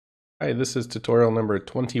Hi, this is tutorial number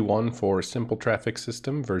 21 for Simple Traffic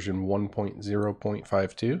System version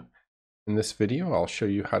 1.0.52. In this video, I'll show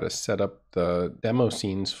you how to set up the demo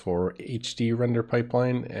scenes for HD render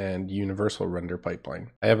pipeline and universal render pipeline.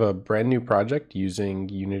 I have a brand new project using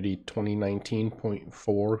Unity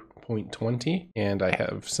 2019.4.20, and I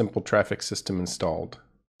have Simple Traffic System installed.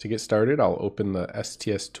 To get started, I'll open the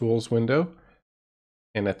STS Tools window,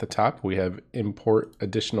 and at the top we have Import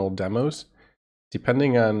Additional Demos.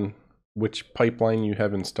 Depending on which pipeline you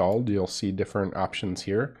have installed, you'll see different options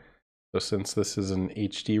here. So since this is an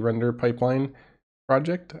HD render pipeline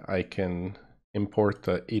project, I can import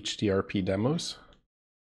the HDRP demos.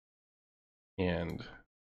 And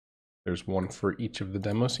there's one for each of the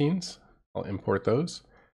demo scenes. I'll import those.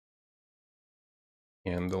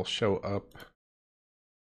 And they'll show up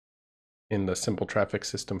in the Simple Traffic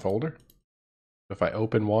System folder. If I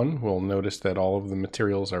open one, we'll notice that all of the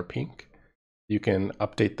materials are pink. You can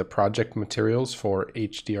update the project materials for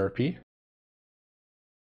HDRP.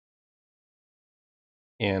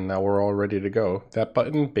 And now we're all ready to go. That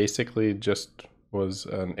button basically just was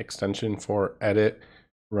an extension for edit,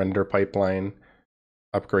 render pipeline,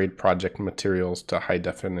 upgrade project materials to high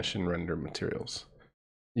definition render materials.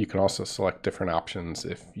 You can also select different options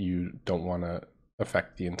if you don't want to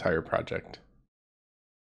affect the entire project.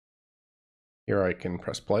 Here I can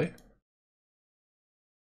press play.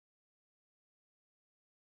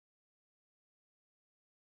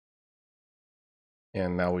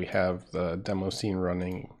 And now we have the demo scene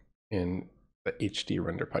running in the HD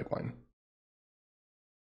render pipeline.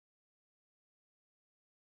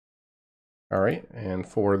 All right, and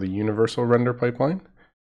for the universal render pipeline,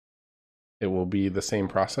 it will be the same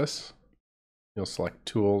process. You'll select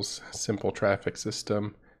Tools, Simple Traffic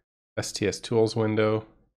System, STS Tools window,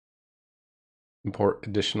 import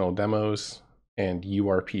additional demos, and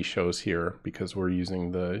URP shows here because we're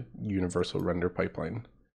using the universal render pipeline.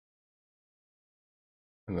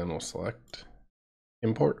 And then we'll select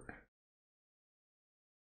Import.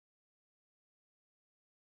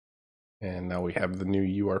 And now we have the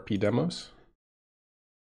new URP demos.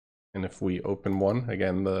 And if we open one,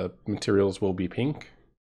 again, the materials will be pink.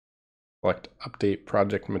 Select Update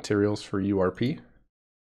Project Materials for URP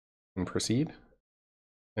and proceed.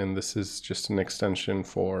 And this is just an extension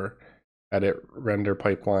for edit render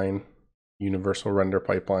pipeline, universal render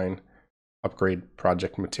pipeline, upgrade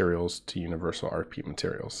project materials to universal RP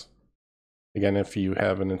materials. Again, if you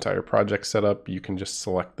have an entire project set up, you can just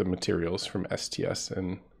select the materials from STS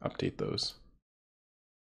and update those.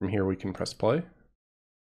 From here we can press play.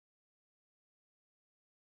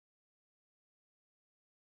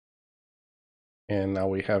 And now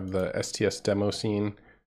we have the STS demo scene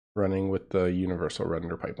running with the universal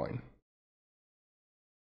render pipeline.